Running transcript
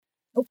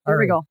Oh, there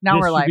we go. Now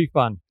we're live. This should be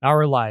fun. Now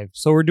we're live.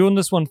 So we're doing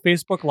this one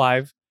Facebook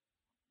Live.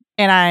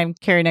 And I'm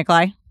Carrie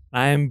Nikolai.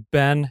 I'm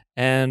Ben,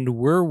 and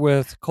we're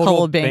with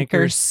Coldwell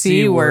Banker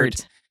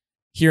Siewert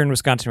here in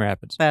Wisconsin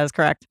Rapids. That is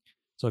correct.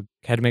 So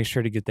had to make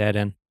sure to get that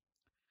in.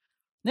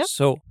 Yep.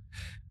 So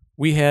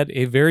we had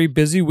a very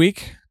busy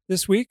week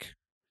this week.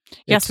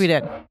 Yes, we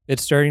did.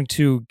 It's starting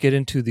to get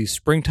into the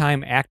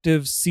springtime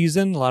active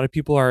season. A lot of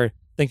people are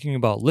thinking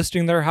about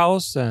listing their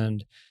house,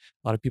 and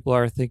a lot of people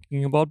are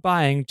thinking about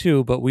buying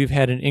too, but we've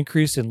had an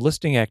increase in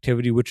listing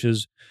activity, which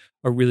is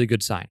a really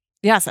good sign.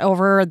 Yes,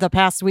 over the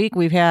past week,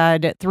 we've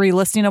had 3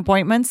 listing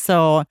appointments.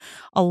 So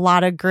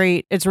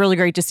it's really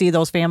great to see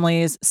those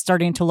families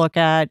starting to look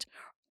at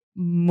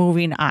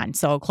moving on.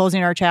 So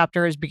closing our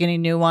chapters,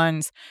 beginning new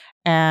ones,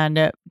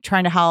 and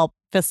trying to help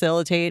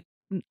facilitate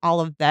all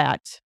of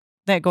that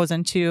goes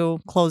into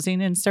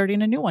closing and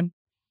starting a new one.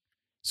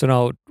 So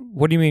now,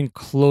 what do you mean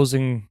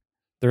closing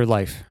their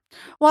life?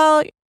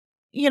 Well,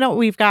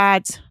 we've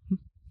got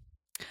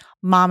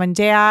mom and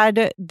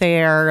dad.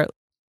 They're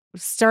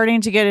starting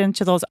to get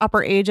into those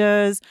upper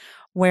ages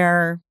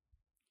where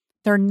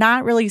they're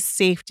not really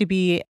safe to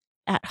be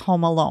at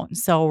home alone.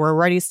 So we're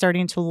already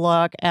starting to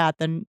look at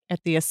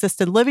the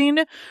assisted living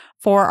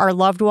for our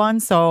loved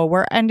ones. So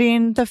we're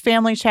ending the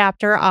family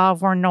chapter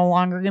of we're no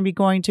longer going to be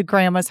going to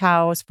grandma's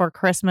house for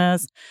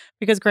Christmas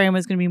because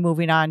grandma's going to be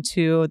moving on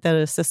to the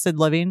assisted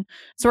living.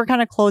 So we're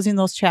kind of closing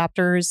those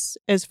chapters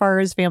as far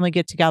as family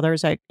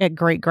get-togethers at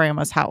great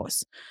grandma's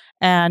house.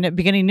 And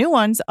beginning new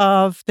ones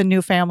of the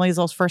new families,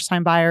 those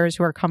first-time buyers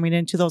who are coming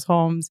into those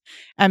homes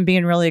and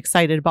being really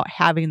excited about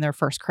having their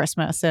first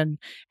Christmas and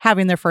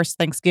having their first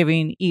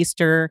Thanksgiving,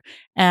 Easter,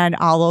 and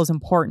all those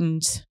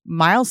important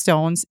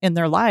milestones in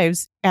their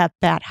lives at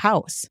that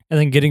house. And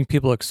then getting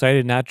people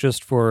excited, not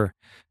just for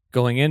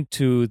going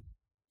into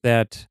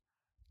that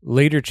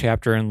later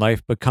chapter in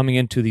life, but coming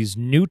into these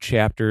new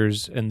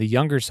chapters and the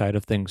younger side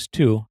of things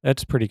too.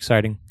 That's pretty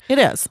exciting. It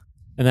is.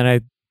 And then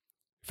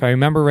if I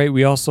remember right,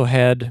 we also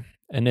had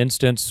an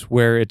instance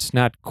where it's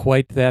not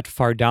quite that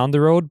far down the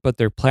road, but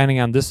they're planning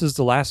on this is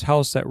the last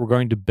house that we're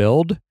going to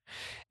build,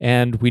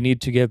 and we need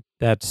to get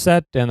that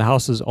set, and the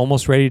house is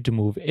almost ready to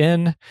move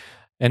in.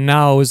 And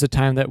now is the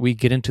time that we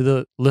get into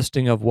the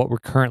listing of what we're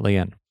currently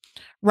in.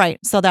 Right.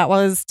 So that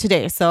was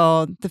today.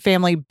 So the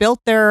family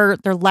built their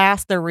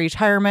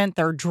retirement,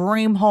 their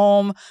dream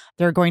home.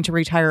 They're going to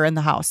retire in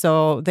the house.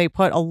 So they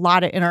put a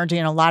lot of energy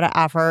and a lot of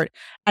effort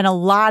and a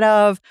lot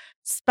of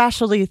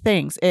specialty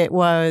things. It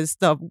was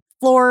the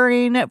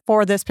flooring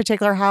for this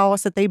particular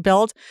house that they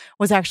built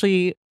was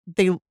actually,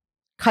 they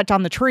cut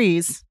down the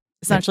trees,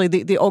 essentially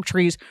the oak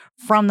trees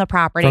from the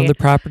property. From the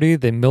property,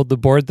 they milled the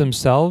board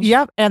themselves.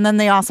 Yep. And then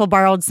they also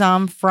borrowed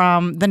some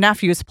from the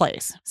nephew's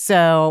place.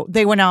 So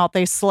they went out,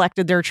 they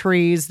selected their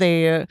trees.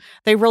 They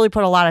really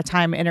put a lot of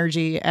time,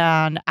 energy,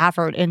 and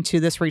effort into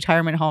this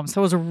retirement home.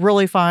 So it was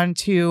really fun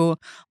to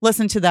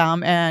listen to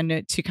them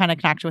and to kind of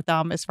connect with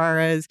them as far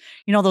as,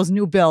 those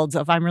new builds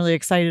of I'm really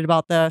excited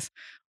about this.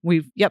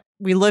 We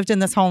lived in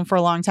this home for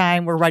a long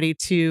time. We're ready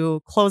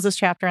to close this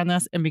chapter on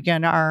this and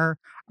begin our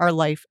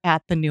life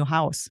at the new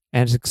house.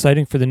 And it's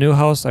exciting for the new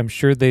house. I'm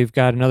sure they've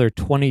got another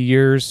 20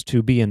 years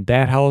to be in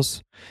that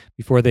house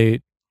before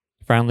they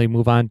finally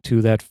move on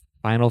to that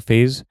final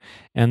phase.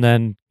 And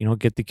then,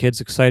 get the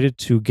kids excited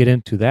to get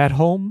into that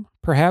home,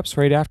 perhaps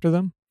right after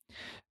them.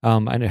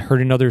 I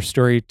heard another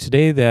story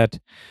today that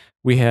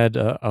we had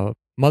a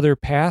mother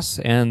pass,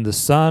 and the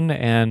son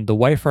and the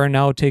wife are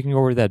now taking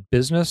over that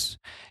business,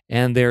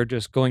 and they're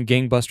just going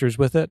gangbusters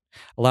with it.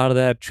 A lot of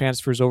that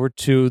transfers over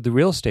to the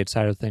real estate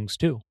side of things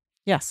too.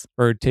 Yes.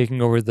 Or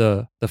taking over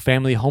the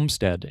family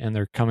homestead, and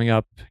they're coming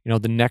up,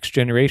 the next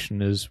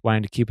generation is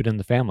wanting to keep it in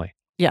the family.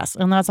 Yes.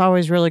 And that's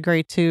always really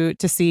great to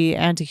see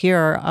and to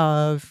hear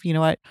of,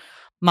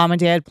 mom and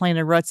dad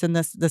planted roots in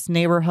this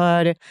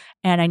neighborhood.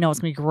 And I know it's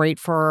going to be great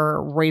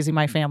for raising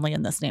my family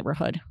in this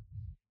neighborhood.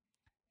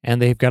 And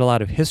they've got a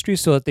lot of history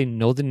so that they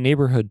know the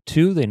neighborhood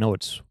too. They know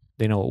it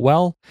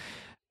well.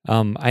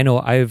 I know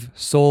I've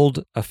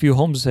sold a few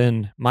homes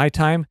in my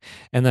time,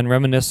 and then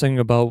reminiscing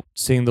about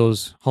seeing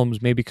those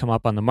homes maybe come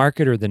up on the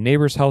market or the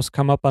neighbor's house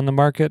come up on the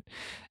market.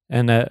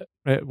 And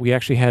we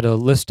actually had a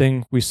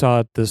listing we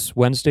saw this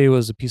Wednesday.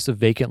 Was a piece of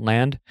vacant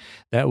land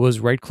that was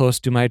right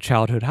close to my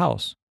childhood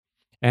house.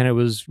 And it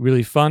was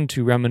really fun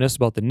to reminisce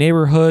about the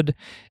neighborhood.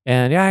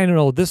 And I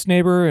know this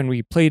neighbor, and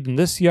we played in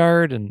this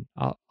yard and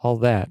all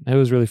that. It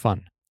was really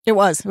fun. It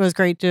was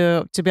great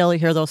to be able to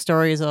hear those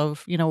stories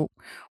of,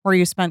 where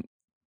you spent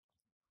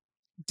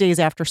days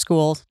after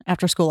school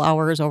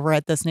hours over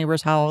at this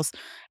neighbor's house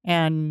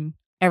and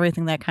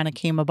everything that kind of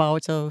came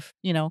about of,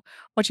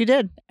 what you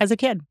did as a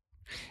kid.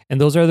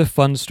 And those are the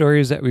fun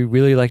stories that we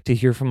really like to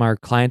hear from our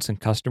clients and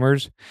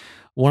customers.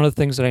 One of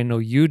the things that I know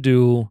you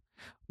do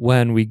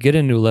when we get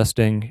a new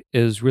listing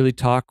is really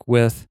talk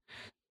with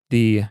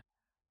the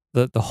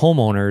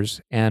homeowners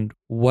and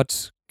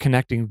what's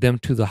connecting them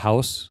to the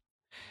house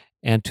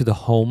and to the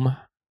home,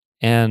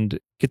 and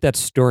get that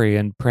story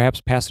and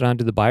perhaps pass it on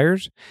to the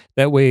buyers.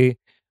 That way,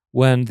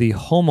 when the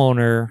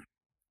homeowner,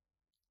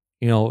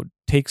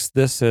 takes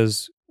this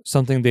as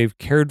something they've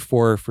cared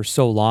for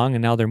so long,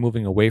 and now they're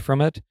moving away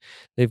from it.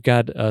 They've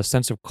got a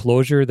sense of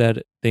closure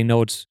that they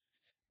know it's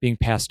being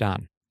passed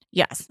on.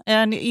 Yes.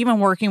 And even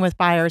working with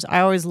buyers, I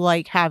always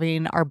like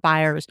having our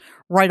buyers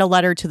write a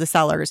letter to the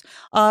sellers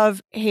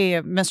of, hey,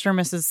 Mr. and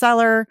Mrs.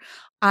 Seller,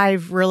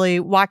 I've really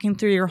walking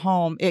through your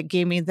home. It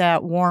gave me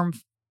that warm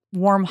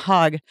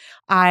hug.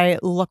 I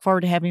look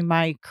forward to having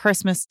my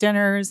Christmas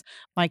dinners.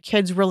 My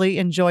kids really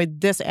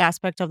enjoyed this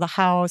aspect of the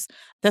house.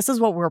 This is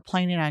what we're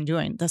planning on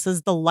doing. This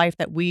is the life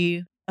that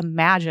we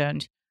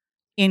imagined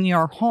in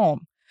your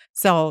home.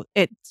 So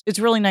it's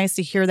really nice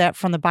to hear that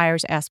from the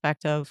buyer's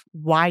aspect of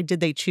why did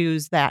they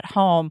choose that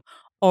home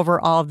over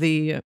all of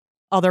the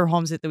other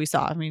homes that we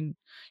saw. I mean,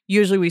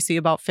 usually we see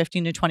about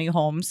 15 to 20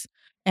 homes,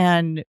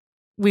 and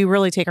we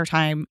really take our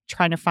time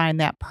trying to find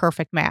that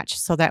perfect match.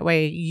 So that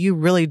way you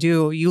really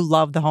do, you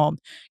love the home.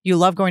 You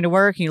love going to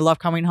work and you love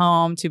coming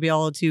home to be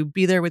able to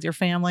be there with your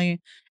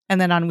family. And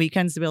then on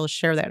weekends to be able to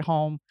share that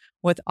home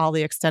with all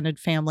the extended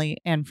family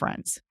and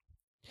friends.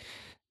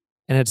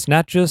 And it's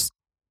not just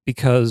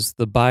because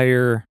the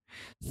buyer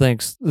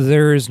thinks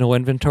there is no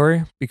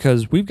inventory,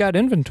 because we've got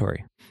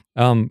inventory.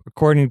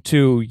 According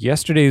to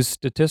yesterday's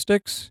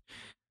statistics,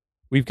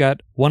 we've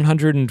got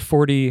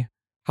 140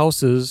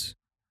 houses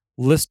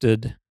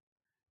listed,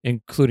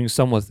 including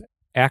some with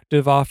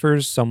active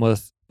offers, some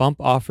with bump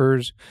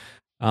offers,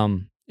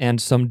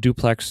 and some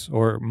duplex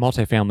or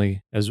multifamily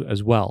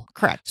as well.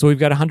 Correct. So we've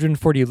got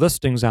 140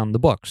 listings on the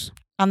books.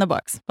 On the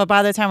books. But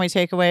by the time we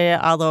take away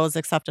all those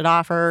accepted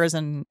offers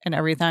and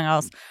everything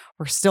else,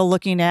 we're still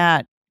looking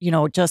at,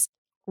 just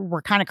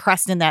we're kind of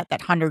cresting that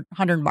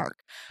 100 mark.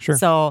 Sure.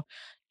 So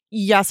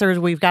yes,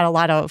 we've got a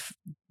lot of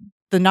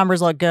the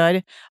numbers look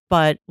good,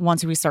 but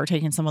once we start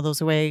taking some of those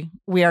away,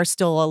 we are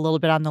still a little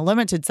bit on the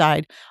limited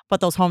side.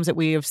 But those homes that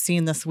we have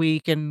seen this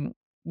week and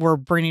we're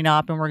bringing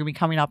up and we're going to be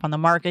coming up on the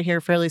market here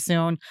fairly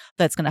soon,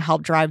 that's going to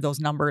help drive those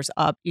numbers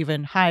up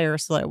even higher.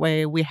 So that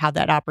way we have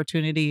that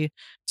opportunity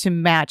to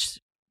match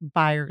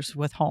buyers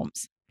with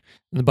homes.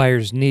 The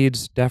buyer's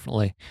needs,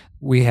 definitely.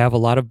 We have a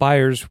lot of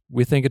buyers.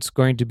 We think it's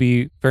going to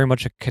be very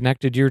much a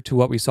connected year to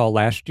what we saw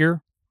last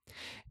year.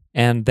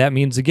 And that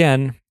means,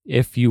 again,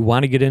 if you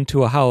want to get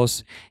into a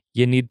house,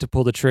 you need to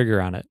pull the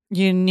trigger on it.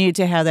 You need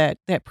to have that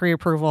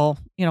pre-approval,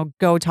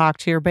 go talk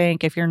to your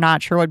bank. If you're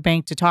not sure what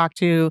bank to talk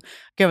to,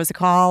 give us a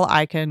call.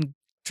 I can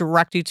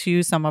direct you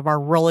to some of our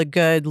really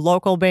good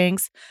local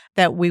banks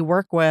that we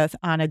work with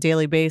on a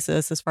daily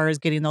basis as far as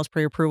getting those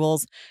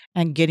pre-approvals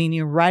and getting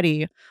you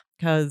ready.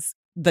 Because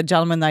the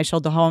gentleman that I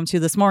showed the home to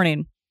this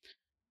morning,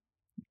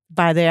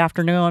 by the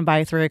afternoon,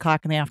 by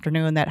 3:00 in the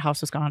afternoon, that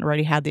house was gone,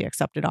 already had the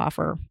accepted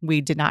offer. We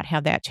did not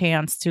have that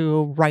chance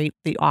to write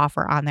the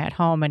offer on that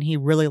home, and he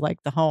really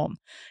liked the home.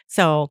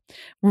 So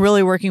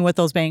really working with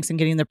those banks and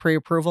getting the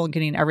pre-approval and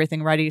getting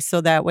everything ready.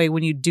 So that way,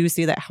 when you do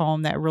see that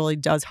home that really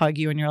does hug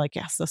you and you're like,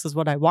 yes, this is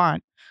what I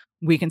want,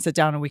 we can sit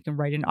down and we can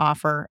write an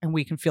offer and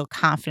we can feel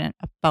confident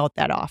about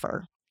that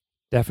offer.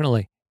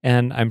 Definitely.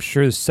 And I'm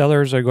sure the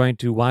sellers are going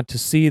to want to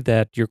see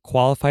that you're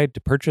qualified to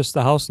purchase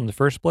the house in the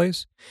first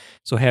place.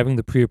 So having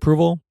the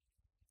pre-approval,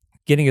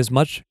 getting as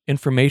much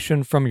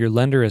information from your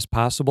lender as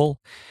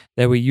possible.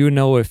 That way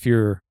if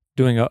you're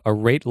doing a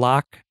rate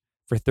lock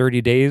for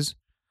 30 days.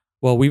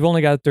 Well, we've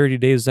only got 30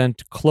 days then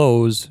to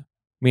close,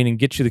 meaning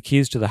get you the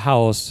keys to the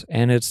house,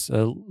 and it's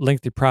a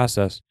lengthy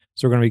process.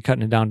 So we're going to be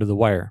cutting it down to the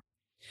wire.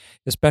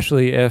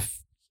 Especially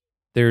if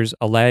there's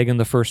a lag in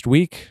the first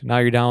week, now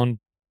you're down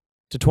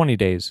to 20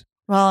 days.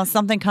 Well,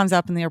 something comes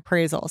up in the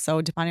appraisal.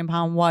 So depending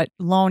upon what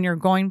loan you're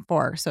going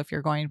for. So if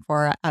you're going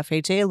for a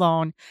FHA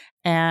loan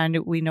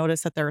and we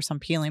notice that there are some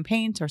peeling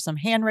paint or some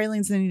hand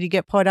railings that need to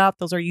get put up,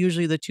 those are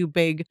usually the two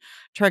big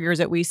triggers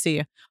that we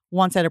see.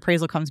 Once that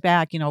appraisal comes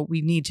back,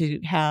 we need to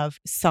have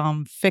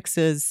some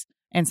fixes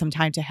and some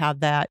time to have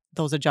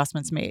those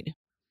adjustments made.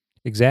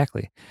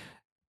 Exactly.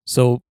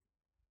 So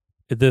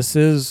this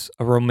is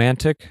a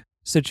romantic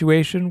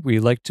situation. We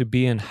like to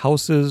be in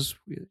houses.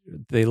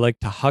 They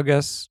like to hug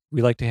us.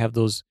 We like to have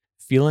those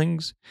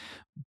feelings.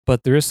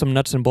 But there is some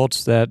nuts and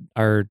bolts that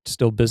are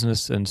still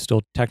business and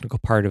still technical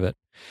part of it.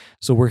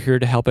 So we're here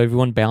to help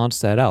everyone balance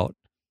that out.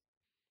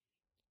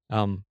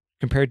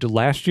 Compared to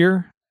last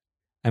year,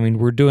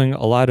 we're doing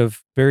a lot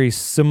of very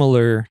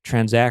similar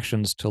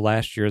transactions to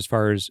last year as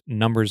far as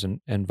numbers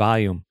and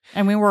volume.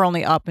 And we were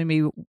only up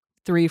maybe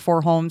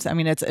 3-4 homes.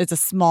 It's a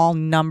small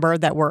number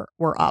that we're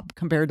up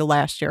compared to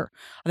last year.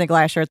 I think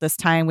last year at this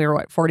time we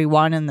were at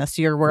 41, and this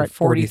year we're at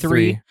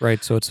 43.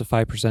 Right, so it's a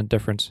 5%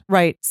 difference.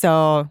 Right,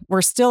 so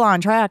we're still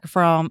on track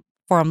from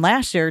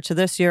last year to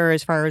this year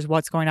as far as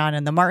what's going on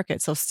in the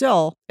market. So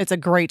still, it's a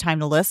great time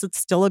to list. It's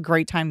still a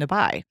great time to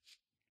buy.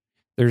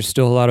 There's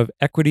still a lot of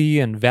equity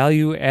and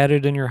value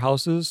added in your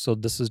houses, so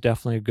this is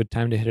definitely a good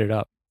time to hit it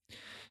up.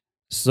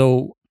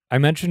 So I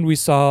mentioned we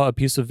saw a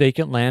piece of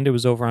vacant land. It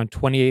was over on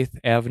 28th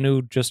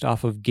Avenue, just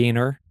off of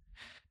Gaynor.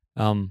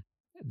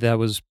 That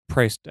was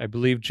priced, I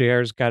believe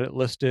JR's got it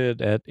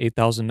listed at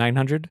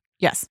 $8,900.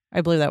 Yes,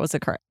 I believe that was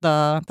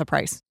the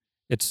price.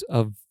 It's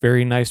a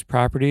very nice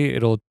property.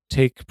 It'll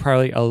take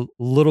probably a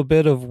little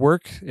bit of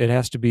work. It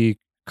has to be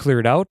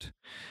cleared out.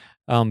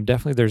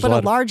 Definitely, there's a But a lot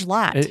of. large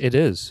lot. It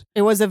is.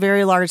 It was a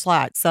very large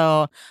lot,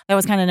 so that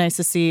was kinda nice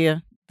to see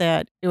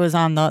that it was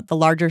on the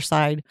larger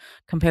side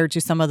compared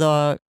to some of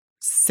the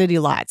city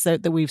lots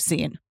that we've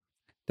seen.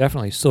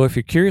 Definitely. So if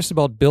you're curious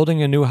about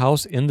building a new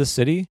house in the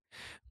city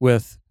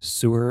with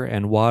sewer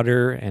and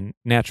water and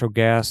natural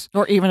gas,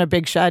 Or even a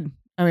big shed.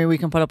 I mean, we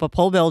can put up a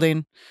pole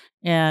building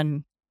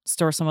and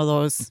store some of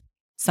those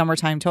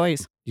summertime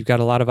toys. you've got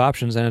a lot of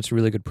options and it's a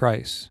really good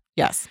price.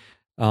 Yes.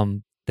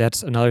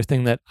 That's another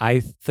thing that I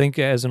think,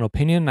 as an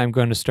opinion, I'm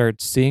going to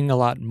start seeing a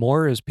lot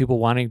more is people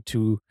wanting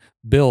to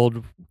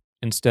build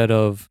instead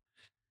of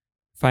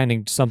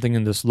finding something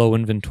in this low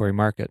inventory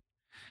market.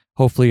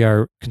 Hopefully,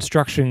 our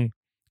construction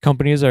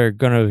companies are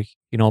going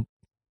to,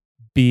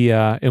 be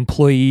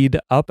employed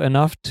up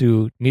enough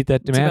to meet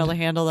that To be able demand.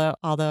 to handle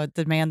all the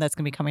demand that's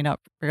gonna be coming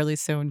up fairly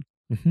soon.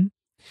 hmm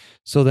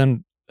So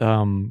then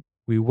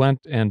we went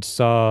and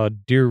saw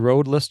Deer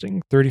Road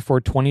listing,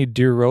 3420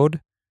 Deer Road.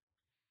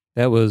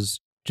 That was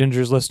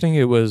Ginger's listing.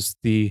 It was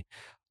the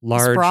A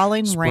large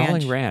sprawling sprawling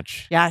ranch.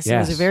 ranch. Yes, it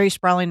was a Yes. very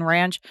sprawling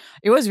ranch.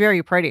 It was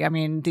very pretty. I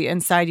mean, the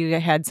inside, you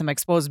had some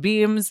exposed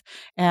beams,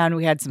 and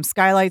we had some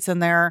skylights in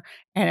there,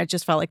 and it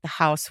just felt like the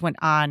house went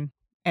on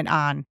and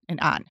on and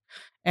on.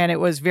 And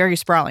it was very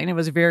sprawling. It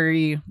was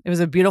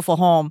a beautiful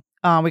home.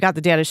 We got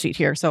the data sheet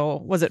here. So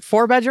was it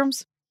 4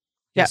 bedrooms?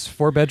 Yeah. Yes,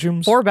 4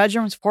 bedrooms, 4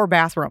 bedrooms, 4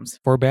 bathrooms.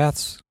 4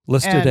 baths,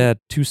 listed And at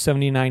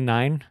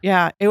 279.9.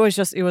 yeah, it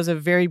was a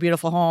very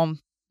beautiful home.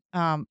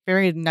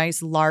 Very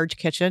nice large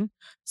kitchen.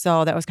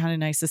 So that was kind of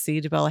nice to see,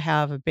 to be able to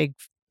have a big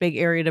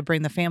area to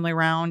bring the family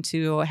around,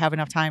 to have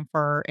enough time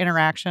for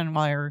interaction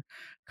while you're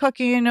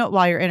cooking,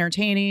 while you're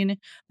entertaining.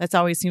 That's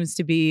always seems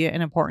to be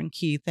an important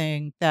key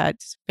thing that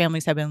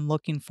families have been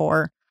looking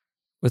for.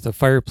 With a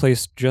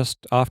fireplace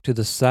just off to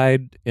the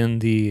side in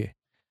the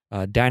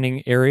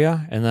dining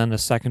area, and then a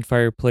second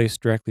fireplace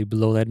directly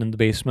below that in the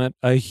basement.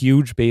 A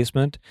huge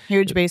basement.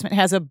 Huge basement,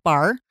 has a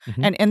bar,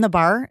 Mhm. and in the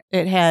bar,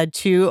 it had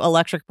 2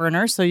 electric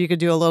burners, so you could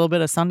do a little bit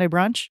of Sunday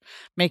brunch,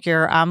 make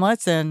your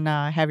omelets, and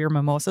have your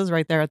mimosas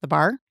right there at the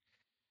bar.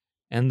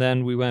 And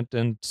then we went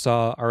and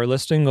saw our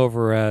listing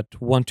over at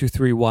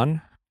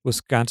 1231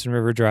 Wisconsin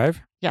River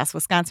Drive. Yes,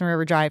 Wisconsin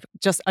River Drive,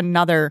 just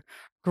another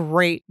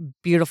great,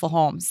 beautiful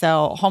home.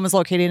 So, home is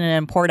located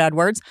in Port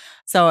Edwards.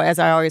 So, as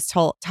I always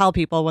tell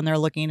people when they're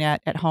looking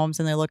at homes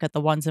and they look at the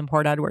ones in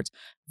Port Edwards,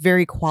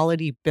 very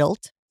quality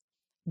built.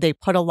 They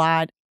put a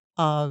lot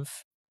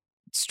of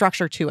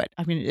structure to it.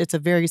 I mean, it's a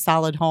very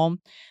solid home.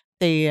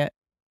 They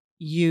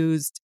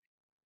used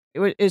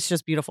it's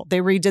just beautiful. They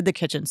redid the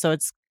kitchen, so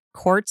it's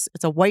quartz.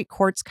 It's a white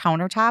quartz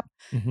countertop,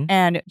 hmm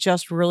and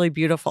just really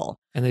beautiful.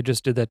 And they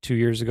just did that 2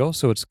 years ago,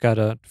 so it's got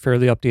a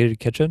fairly updated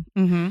kitchen.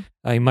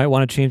 Mm-hmm. You might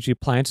want to change the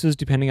appliances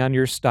depending on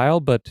your style,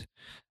 but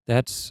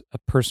that's a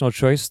personal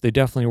choice. They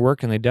definitely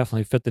work and they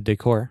definitely fit the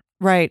decor.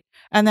 Right.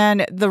 And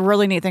then the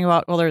really neat thing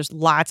about, well, there's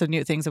lots of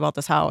neat things about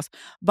this house,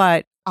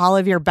 but all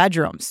of your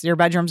bedrooms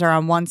are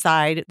on one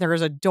side. There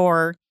is a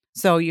door.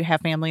 So you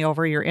have family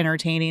over, you're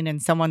entertaining,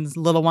 and someone's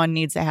little one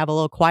needs to have a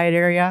little quiet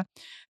area.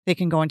 They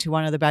can go into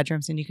one of the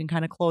bedrooms and you can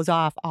kind of close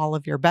off all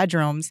of your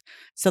bedrooms.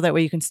 So that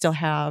way you can still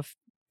have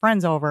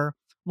friends over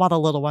while the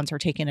little ones are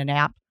taking a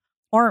nap,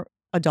 or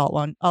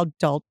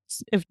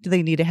adults, if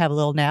they need to have a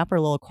little nap or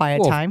a little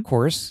quiet Well, time. of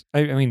course.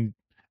 I mean,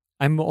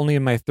 I'm only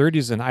in my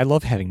 30s and I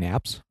love having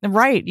naps.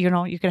 Right, you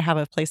can have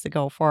a place to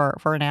go for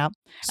a nap.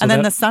 So And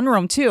then that, the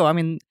sunroom too. I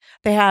mean,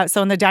 they have,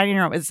 so in the dining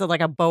room, it's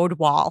like a bowed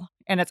wall,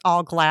 and it's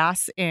all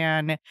glass,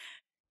 and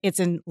it's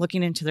in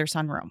looking into their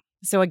sunroom.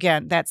 So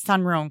again, that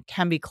sunroom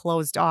can be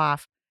closed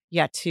off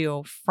yet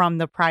too from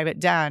the private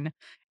den.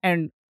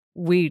 And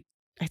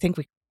I think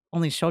we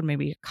only showed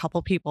maybe a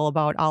couple people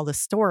about all the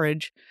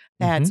storage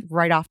that's Mhm.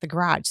 right off the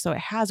garage. So it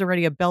has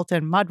already a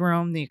built-in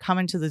mudroom. Then you come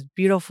into this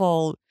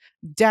beautiful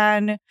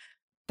den,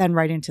 then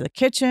right into the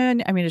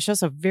kitchen. I mean, it's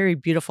just a very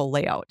beautiful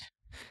layout.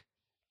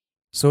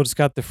 So it's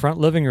got the front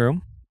living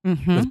room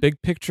Mm-hmm. with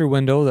big picture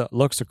window that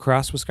looks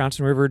across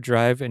Wisconsin River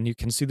Drive and you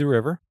can see the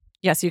river.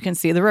 Yes, you can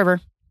see the river.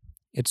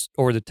 It's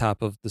over the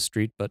top of the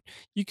street, but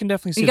you can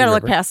definitely see You the got to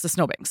look river. past the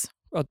snowbanks.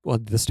 Well,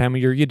 this time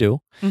of year you do.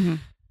 Mm-hmm.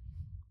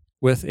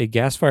 With a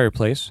gas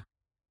fireplace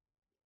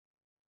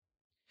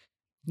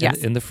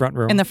Yes, in the front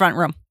room, in the front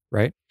room.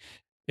 right?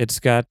 It's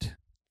got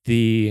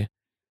the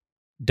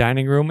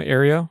dining room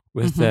area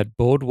with Mhm. that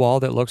bowed wall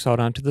that looks out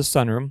onto the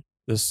sunroom.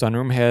 The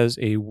sunroom has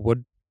a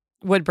wood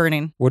Wood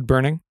burning.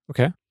 burning,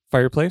 okay,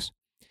 fireplace.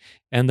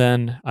 And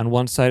then on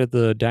one side of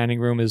the dining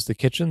room is the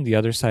kitchen, the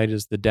other side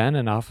is the den,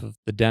 and off of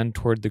the den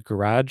toward the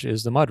garage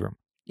is the mudroom.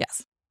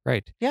 Yes.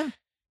 Right. Yeah.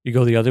 You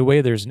go the other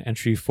way, there's an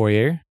entry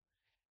foyer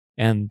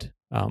and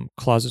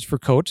closets for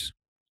coats,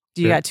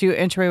 You Sure. got 2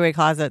 entryway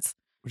closets.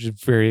 which is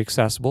very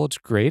accessible. It's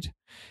great.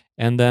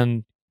 And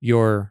then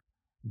your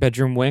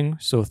bedroom wing,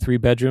 so 3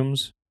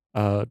 bedrooms,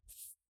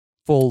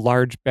 full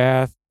large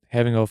bath,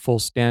 having a full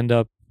stand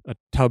up, a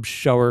tub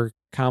shower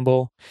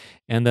combo.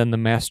 And then the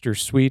master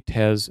suite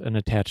has an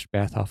attached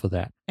bath off of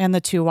that And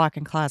the 2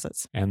 walk-in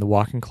closets. and the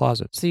walk-in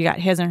closets. So you got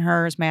his and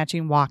hers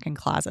matching walk-in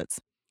closets.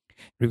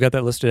 We've got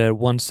that listed at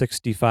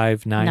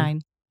 165.9.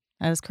 9.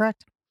 That is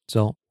correct.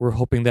 So we're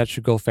hoping that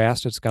should go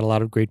fast. It's got a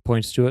lot of great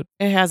points to it.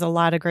 It has a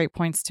lot of great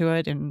points to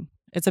it, and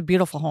it's a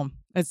beautiful home.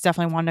 It's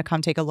definitely one to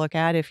come take a look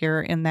at if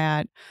you're in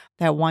that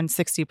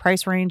 160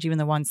 price range, even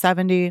the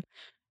 170.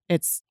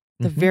 It's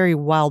the very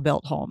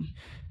well-built home.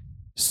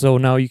 So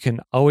now you can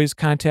always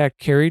contact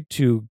Carrie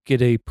to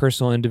get a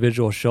personal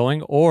individual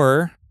showing,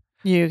 or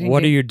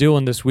what are you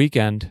doing this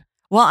weekend?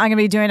 Well, I'm going to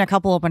be doing a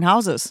couple open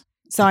houses.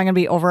 So I'm going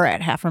to be over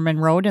at Hafferman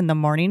Road in the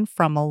morning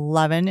from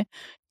 11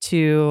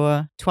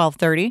 to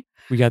 12:30.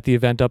 We got the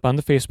event up on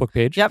the Facebook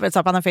page. Yep, it's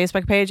up on the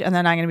Facebook page. And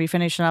then I'm going to be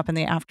finishing up in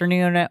the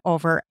afternoon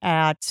over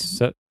at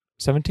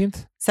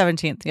 17th?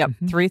 17th. Yep,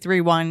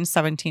 331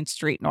 17th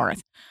Street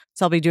North.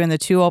 So I'll be doing the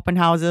 2 open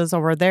houses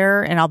over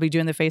there, and I'll be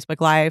doing the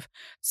Facebook Live.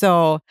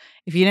 So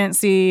if you didn't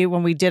see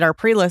when we did our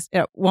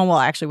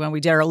when we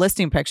did our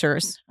listing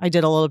pictures, I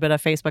did a little bit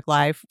of Facebook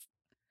Live.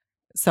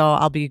 So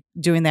I'll be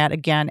doing that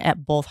again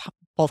at both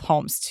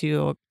homes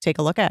to take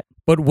a look at.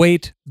 But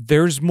wait,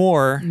 there's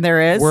more.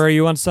 There is. Where are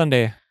you on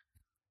Sunday?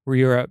 Where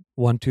you're at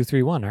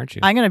 1231, aren't you?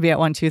 I'm going to be at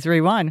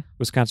 1231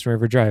 Wisconsin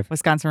River Drive.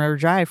 Wisconsin River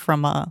Drive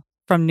from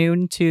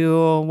noon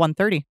to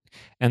 1:30.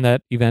 And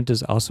that event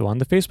is also on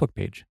the Facebook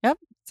page. Yep.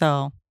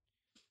 So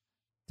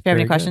if you have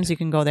any questions, you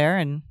can go there.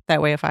 And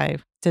that way, if I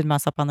did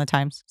mess up on the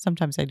times,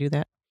 sometimes I do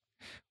that.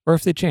 Or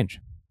if they change.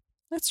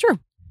 That's true.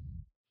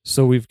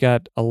 So we've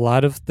got a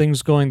lot of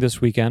things going this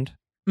weekend.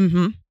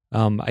 Mm-hmm.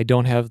 I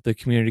don't have the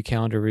community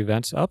calendar of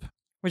events up.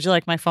 Would you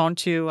like my phone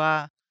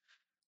to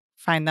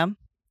find them?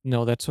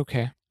 No, that's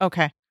okay.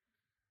 Okay.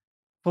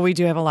 Well, we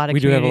do have a lot of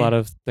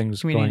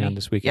things going on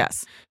this weekend.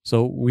 Yes.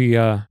 So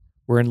we're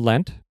in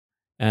Lent,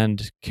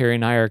 and Carrie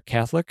and I are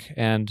Catholic,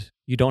 and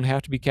you don't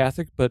have to be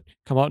Catholic, but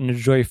come out and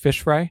enjoy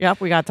fish fry.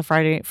 Yep, we got the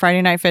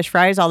Friday night fish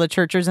fries. All the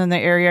churches in the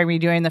area are going to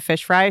be doing the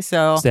fish fry.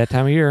 So it's that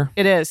time of year.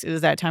 It is. It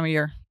is that time of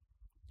year.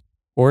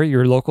 Or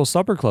your local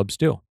supper clubs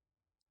too.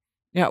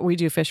 Yeah, we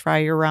do fish fry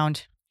year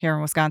round here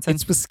in Wisconsin.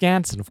 It's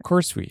Wisconsin. Of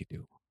course we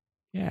do.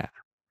 Yeah.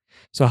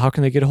 So how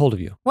can they get a hold of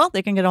you? Well,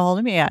 they can get a hold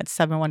of me at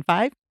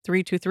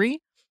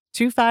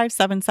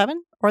 715-323-2577,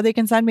 or they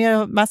can send me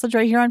a message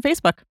right here on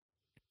Facebook.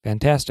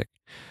 Fantastic.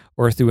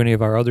 Or through any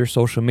of our other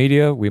social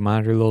media. We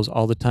monitor those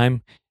all the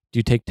time. Do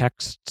you take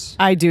texts?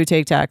 I do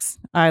take texts.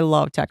 I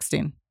love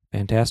texting.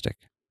 Fantastic.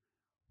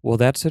 Well,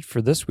 that's it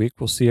for this week.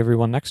 We'll see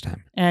everyone next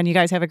time. And you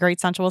guys have a great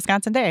Central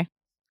Wisconsin day.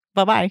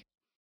 Bye-bye.